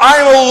 He says, I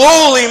am a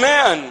lowly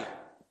man.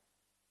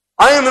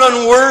 I am an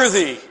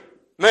unworthy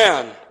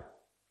man.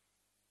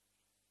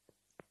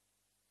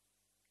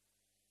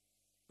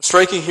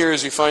 Striking here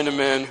is you find a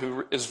man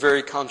who is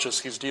very conscious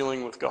he's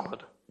dealing with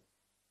God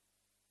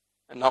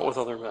and not with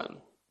other men.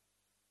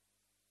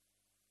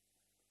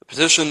 The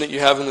petition that you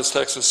have in this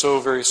text is so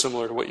very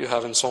similar to what you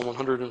have in Psalm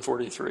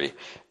 143.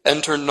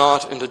 Enter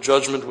not into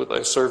judgment with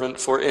thy servant,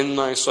 for in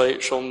thy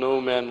sight shall no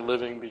man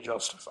living be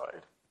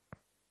justified.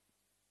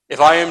 If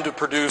I am to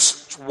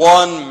produce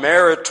one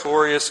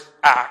meritorious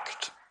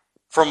act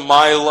from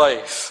my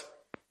life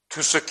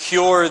to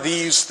secure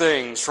these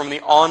things from the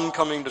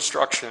oncoming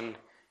destruction,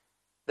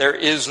 there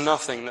is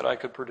nothing that I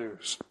could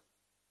produce.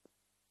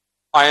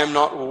 I am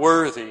not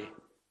worthy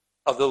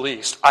of the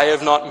least. I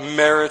have not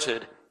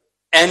merited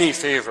any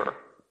favor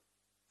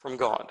from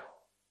God.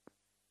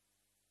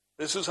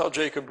 This is how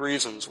Jacob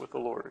reasons with the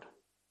Lord.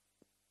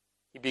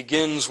 He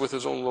begins with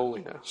his own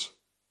lowliness.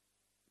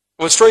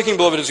 What's striking,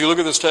 beloved, as you look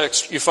at this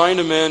text, you find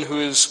a man who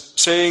is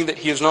saying that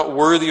he is not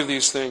worthy of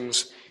these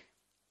things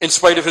in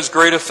spite of his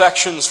great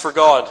affections for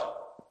God.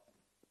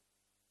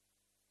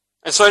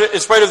 In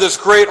spite of this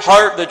great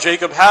heart that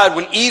Jacob had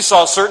when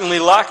Esau certainly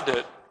lacked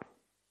it.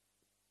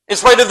 In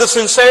spite of the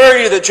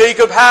sincerity that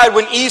Jacob had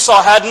when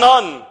Esau had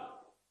none.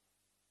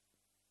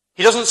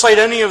 He doesn't cite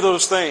any of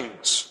those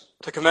things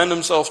to commend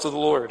himself to the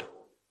Lord.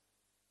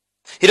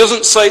 He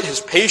doesn't cite his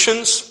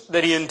patience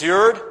that he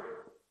endured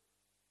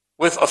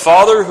with a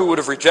father who would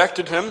have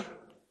rejected him,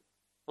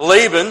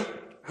 Laban,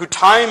 who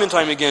time and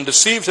time again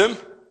deceived him.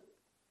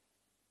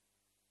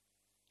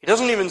 He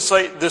doesn't even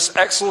cite this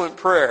excellent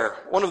prayer,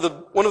 one of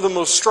the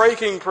most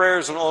striking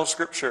prayers in all of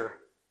Scripture,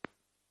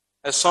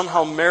 as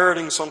somehow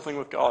meriting something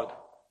with God.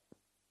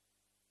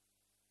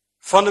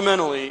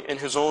 Fundamentally, in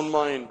his own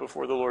mind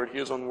before the Lord, he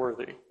is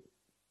unworthy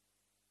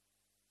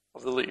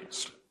of the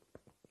least.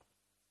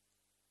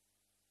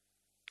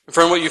 And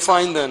friend, what you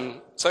find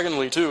then,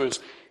 secondly too, is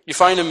you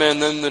find a man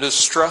then that is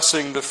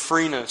stressing the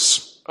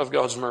freeness of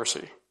God's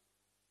mercy.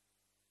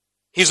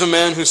 He's a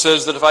man who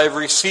says that if I have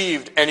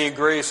received any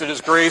grace, it is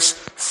grace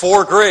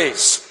for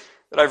grace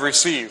that I've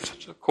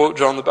received. To quote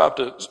John the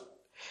Baptist.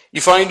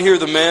 You find here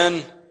the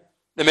man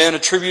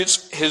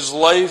attributes his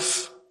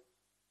life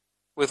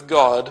with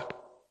God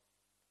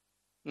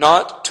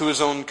not to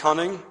his own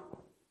cunning,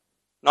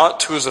 not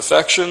to his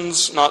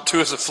affections, not to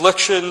his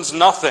afflictions,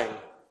 nothing.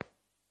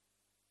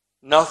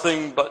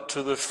 Nothing but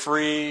to the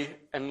free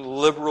and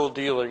liberal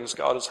dealings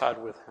God has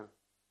had with him.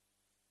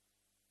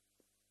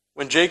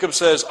 When Jacob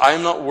says, I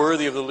am not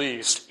worthy of the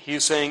least,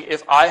 he's saying,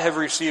 if I have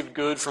received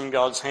good from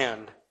God's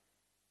hand,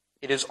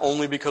 it is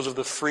only because of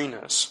the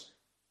freeness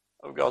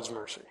of God's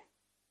mercy.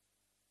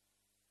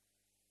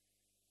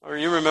 Or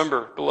you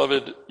remember,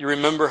 beloved, you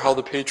remember how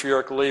the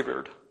patriarch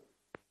labored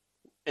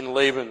in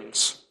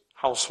Laban's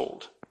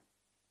household.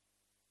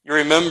 You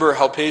remember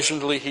how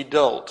patiently he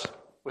dealt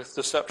with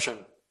deception,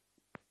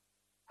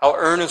 how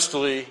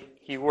earnestly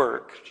he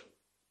worked.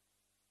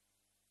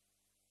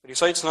 But he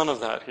cites none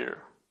of that here.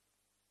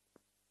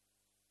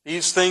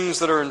 These things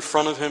that are in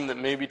front of him that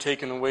may be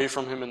taken away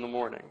from him in the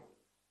morning,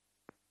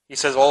 he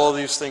says, all of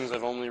these things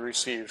I've only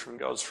received from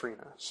God's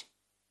freeness.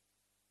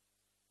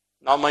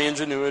 Not my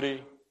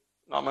ingenuity,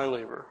 not my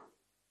labor.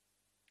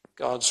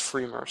 God's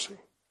free mercy.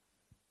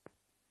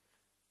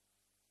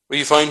 What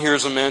you find here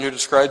is a man who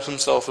describes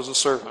himself as a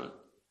servant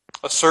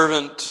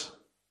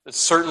that's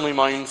certainly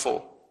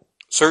mindful,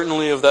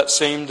 certainly of that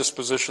same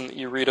disposition that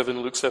you read of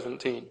in Luke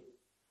 17.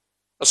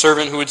 A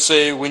servant who would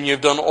say, when you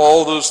have done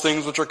all those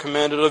things which are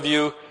commanded of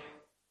you,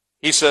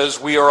 he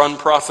says, we are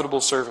unprofitable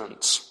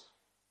servants.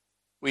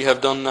 We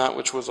have done that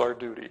which was our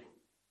duty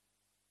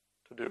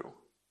to do.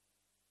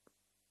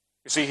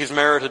 You see, he's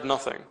merited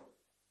nothing.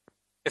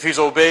 If he's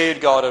obeyed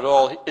God at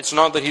all, it's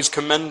not that he's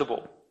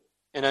commendable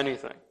in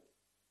anything.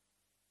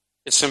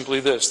 It's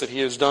simply this, that he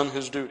has done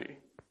his duty.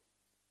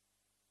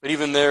 But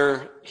even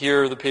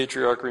here the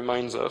patriarch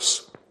reminds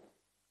us,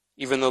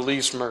 even the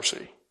least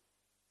mercy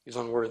he's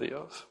unworthy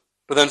of.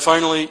 But then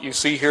finally, you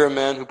see here a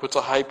man who puts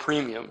a high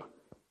premium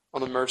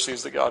on the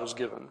mercies that God has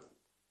given.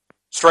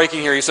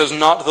 Striking here, he says,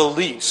 not the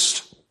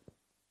least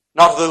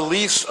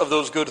of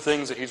those good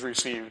things that he's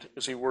received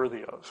is he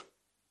worthy of.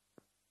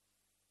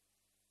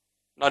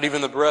 Not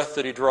even the breath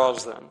that he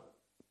draws then.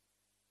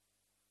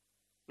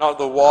 Not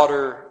the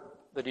water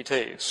that he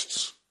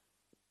tastes.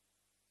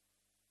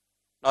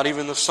 Not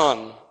even the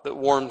sun that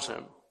warms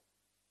him.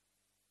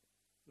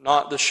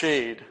 Not the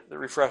shade that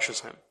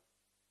refreshes him.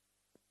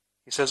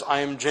 He says, I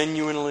am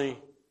genuinely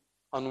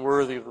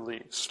unworthy of the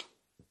least.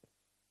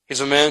 He's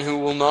a man who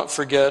will not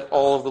forget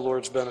all of the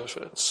Lord's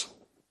benefits.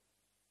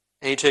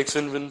 And he takes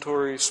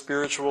inventory,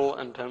 spiritual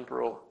and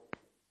temporal,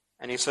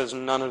 and he says,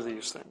 none of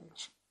these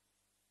things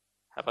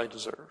have I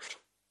deserved.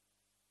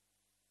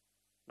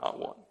 Not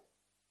one.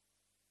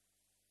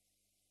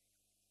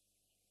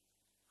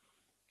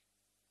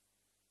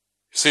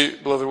 See,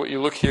 beloved, what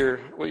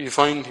you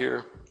find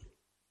here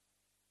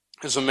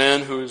is a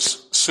man who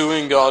is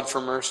suing God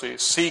for mercy,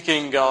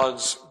 seeking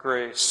God's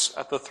grace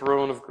at the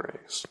throne of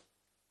grace.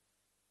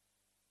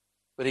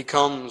 But he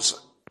comes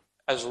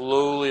as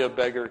lowly a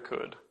beggar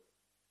could.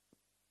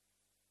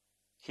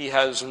 He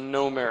has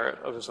no merit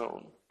of his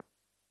own.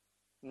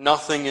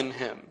 Nothing in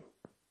him,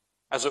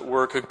 as it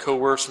were, could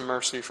coerce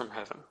mercy from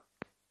heaven.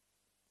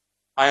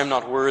 I am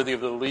not worthy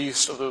of the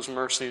least of those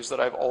mercies that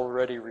I've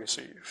already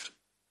received.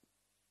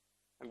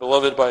 And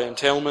beloved, by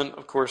entailment,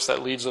 of course,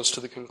 that leads us to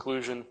the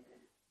conclusion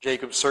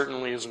Jacob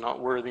certainly is not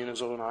worthy in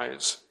his own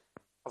eyes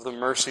of the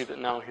mercy that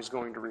now he's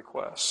going to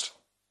request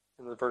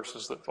in the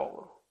verses that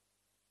follow.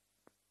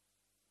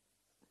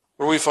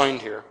 What do we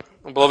find here?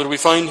 Well, beloved, we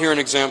find here an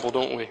example,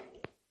 don't we?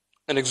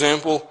 An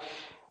example,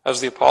 as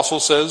the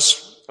apostle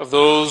says, of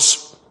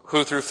those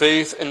who through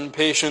faith and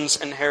patience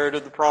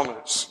inherited the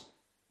promise.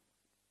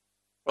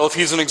 Well, if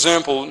he's an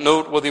example,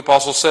 note what the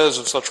apostle says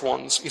of such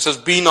ones. He says,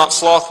 "Be not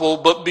slothful,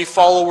 but be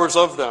followers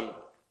of them."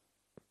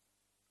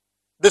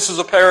 This is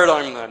a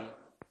paradigm then.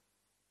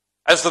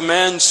 As the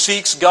man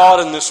seeks God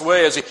in this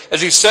way, as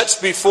he sets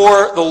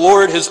before the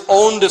Lord his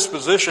own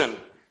disposition,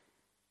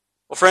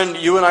 well, friend,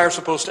 you and I are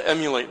supposed to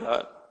emulate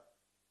that.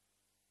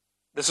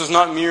 This is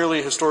not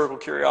merely historical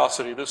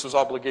curiosity. This is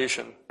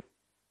obligation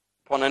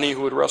upon any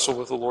who would wrestle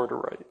with the Lord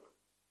aright.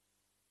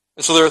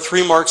 And so there are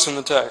three marks in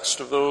the text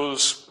of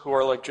those who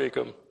are like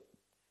Jacob.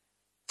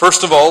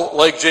 First of all,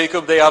 like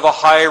Jacob, they have a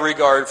high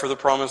regard for the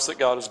promise that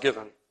God has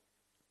given.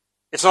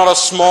 It's not a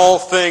small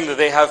thing that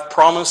they have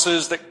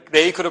promises that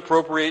they could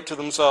appropriate to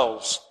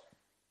themselves.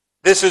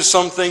 This is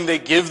something they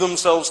give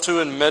themselves to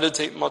and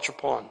meditate much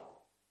upon.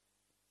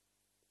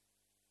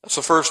 That's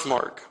the first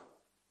mark.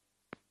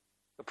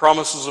 The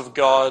promises of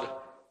God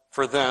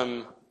for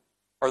them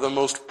are the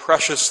most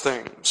precious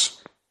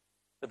things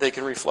that they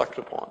can reflect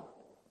upon.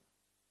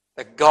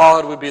 That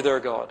God would be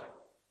their God.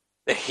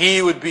 That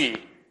He would be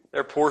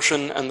their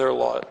portion and their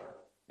lot.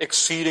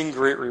 Exceeding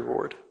great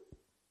reward.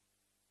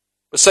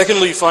 But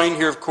secondly, you find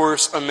here, of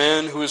course, a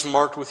man who is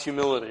marked with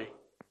humility.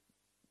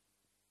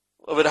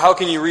 But how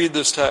can you read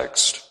this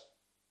text?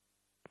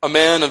 A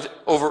man of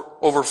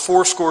over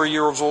 80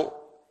 years old,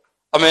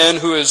 a man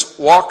who has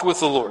walked with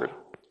the Lord,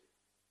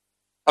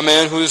 a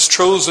man who has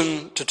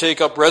chosen to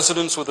take up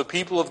residence with the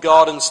people of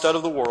God instead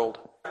of the world.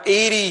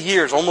 80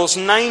 years, almost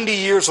 90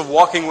 years of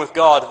walking with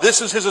God.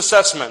 This is his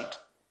assessment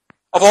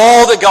of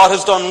all that God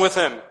has done with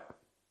him.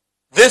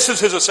 This is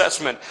his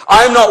assessment.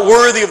 I am not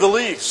worthy of the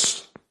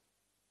least.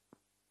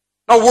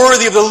 Not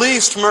worthy of the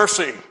least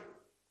mercy.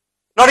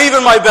 Not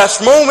even my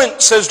best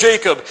moment, says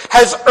Jacob,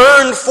 has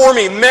earned for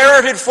me,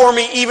 merited for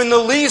me, even the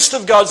least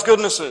of God's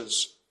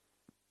goodnesses.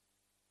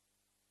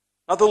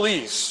 Not the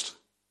least.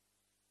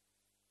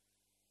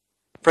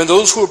 Friend,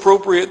 those who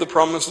appropriate the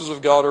promises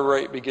of God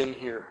aright begin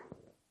here.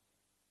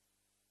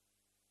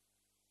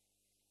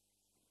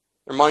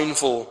 They're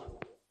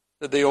mindful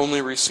that they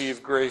only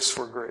receive grace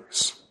for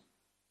grace,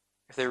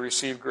 if they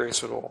receive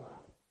grace at all.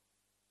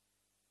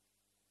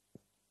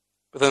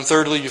 But then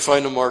thirdly, you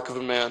find a mark of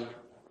a man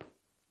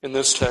in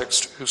this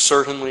text who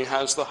certainly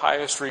has the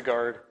highest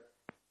regard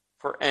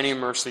for any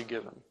mercy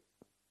given.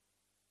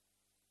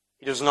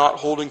 He does not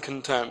hold in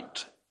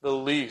contempt the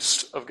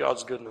least of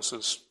God's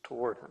goodnesses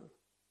toward him.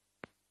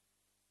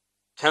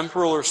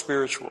 Temporal or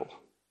spiritual,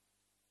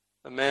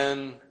 the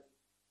man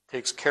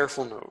takes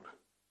careful note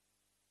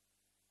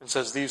and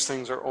says these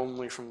things are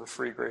only from the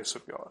free grace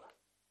of God.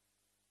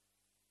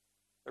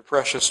 They're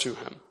precious to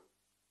him.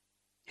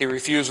 He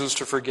refuses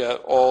to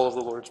forget all of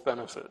the Lord's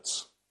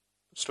benefits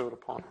bestowed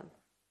upon him.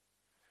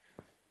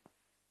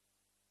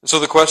 And so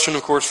the question,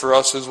 of course, for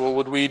us is, well,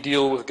 would we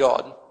deal with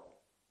God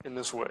in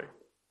this way?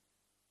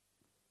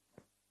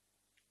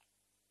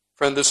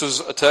 Friend, this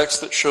is a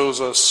text that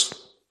shows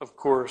us, of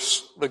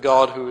course, the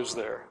God who is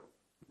there,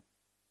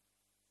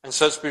 and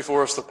sets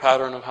before us the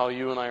pattern of how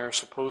you and I are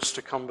supposed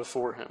to come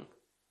before him.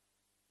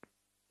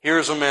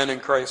 Here's a man in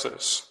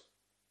crisis.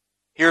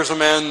 Here's a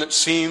man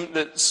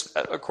that's,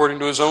 according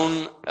to his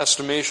own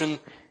estimation,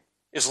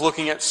 is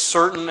looking at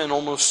certain and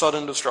almost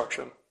sudden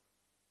destruction.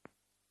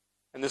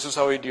 And this is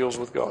how he deals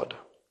with God.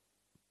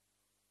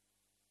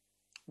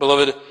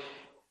 Beloved,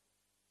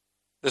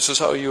 this is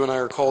how you and I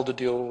are called to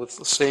deal with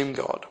the same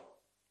God,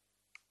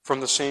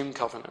 from the same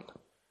covenant.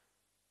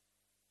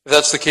 If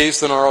that's the case,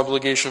 then our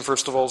obligation,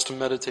 first of all, is to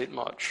meditate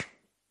much.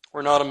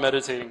 We're not a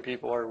meditating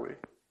people, are we?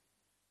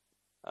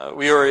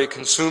 We are a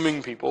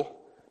consuming people.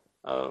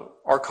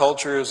 Our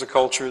culture is a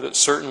culture that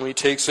certainly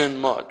takes in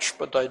much,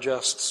 but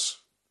digests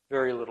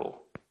very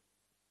little.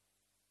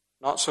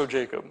 Not so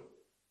Jacob.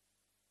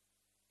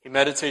 He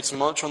meditates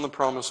much on the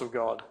promise of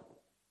God.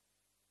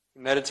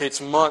 He meditates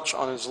much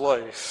on his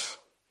life,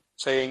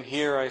 saying,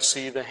 here I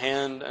see the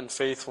hand and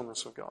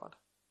faithfulness of God.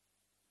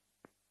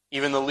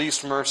 Even the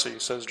least mercy,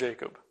 says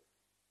Jacob,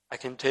 I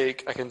can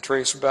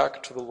trace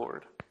back to the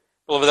Lord.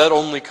 Beloved, that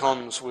only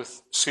comes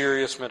with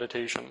serious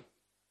meditation.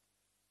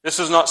 This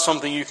is not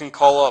something you can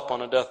call up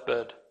on a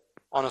deathbed,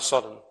 on a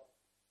sudden.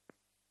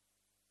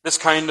 This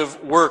kind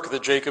of work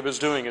that Jacob is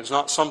doing is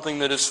not something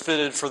that is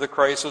fitted for the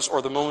crisis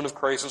or the moment of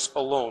crisis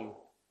alone.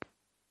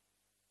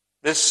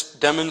 This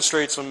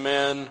demonstrates a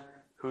man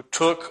who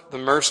took the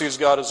mercies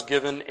God has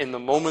given in the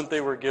moment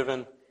they were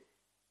given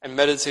and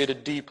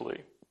meditated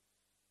deeply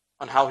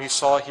on how he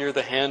saw here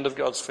the hand of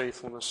God's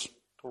faithfulness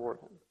toward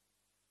him.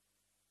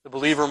 The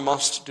believer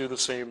must do the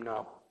same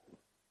now.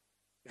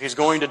 If he's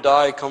going to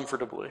die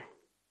comfortably,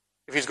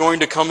 if he's going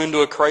to come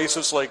into a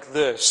crisis like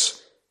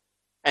this,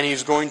 and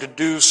he's going to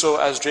do so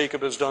as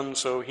Jacob has done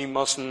so, he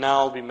must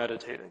now be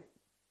meditating.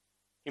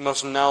 He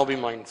must now be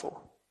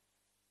mindful,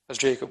 as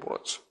Jacob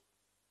was.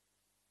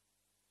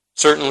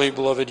 Certainly,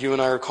 beloved, you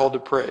and I are called to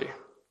pray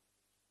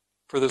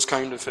for this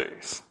kind of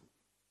faith.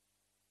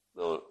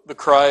 The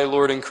cry,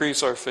 Lord,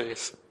 increase our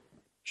faith,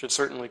 should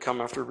certainly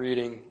come after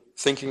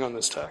thinking on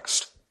this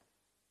text.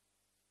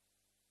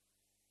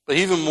 But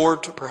even more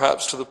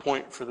perhaps to the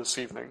point for this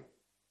evening.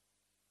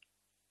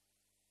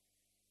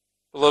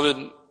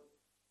 Beloved,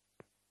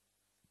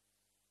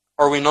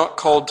 are we not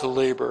called to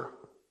labor?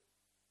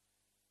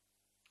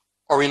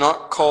 Are we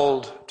not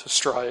called to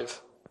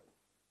strive?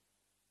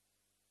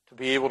 To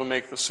be able to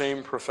make the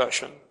same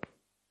profession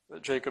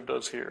that Jacob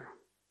does here?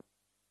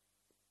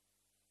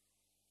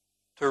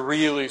 To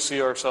really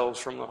see ourselves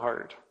from the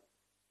heart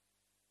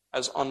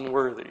as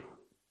unworthy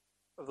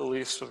of the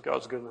least of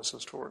God's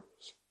goodnesses toward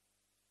us.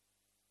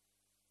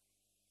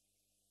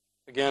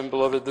 Again,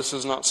 beloved, this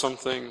is not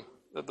something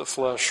that the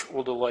flesh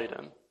will delight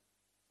in.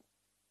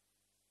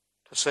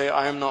 To say,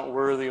 I am not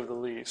worthy of the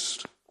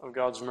least of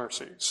God's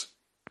mercies,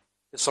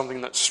 is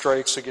something that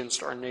strikes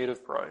against our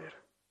native pride.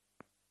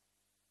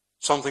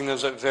 Something that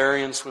is at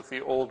variance with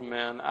the old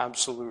man,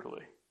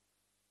 absolutely.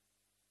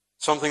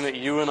 Something that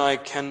you and I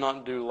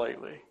cannot do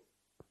lightly.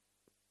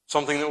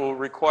 Something that will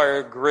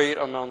require great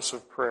amounts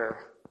of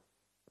prayer.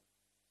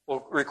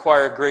 Will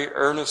require great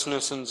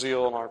earnestness and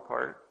zeal on our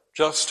part,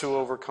 just to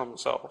overcome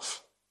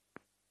self.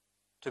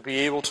 To be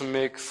able to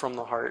make from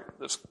the heart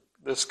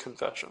this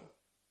confession.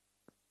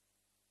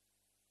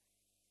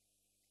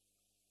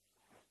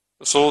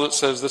 The soul that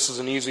says this is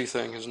an easy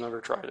thing has never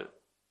tried it.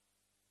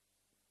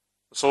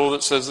 The soul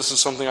that says this is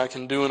something I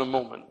can do in a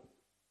moment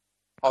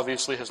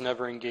obviously has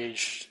never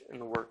engaged in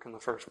the work in the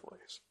first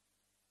place.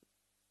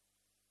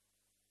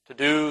 To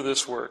do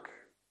this work,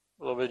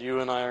 beloved, you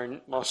and I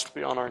must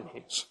be on our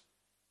knees,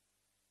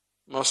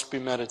 must be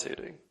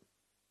meditating,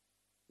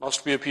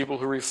 must be a people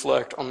who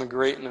reflect on the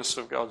greatness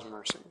of God's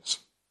mercies,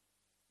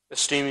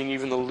 esteeming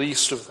even the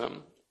least of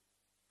them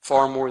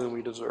far more than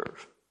we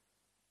deserve,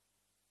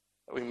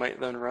 that we might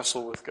then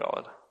wrestle with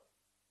God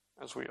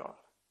as we ought.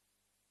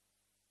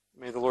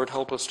 May the Lord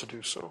help us to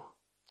do so.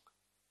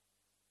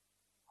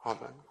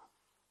 Amen.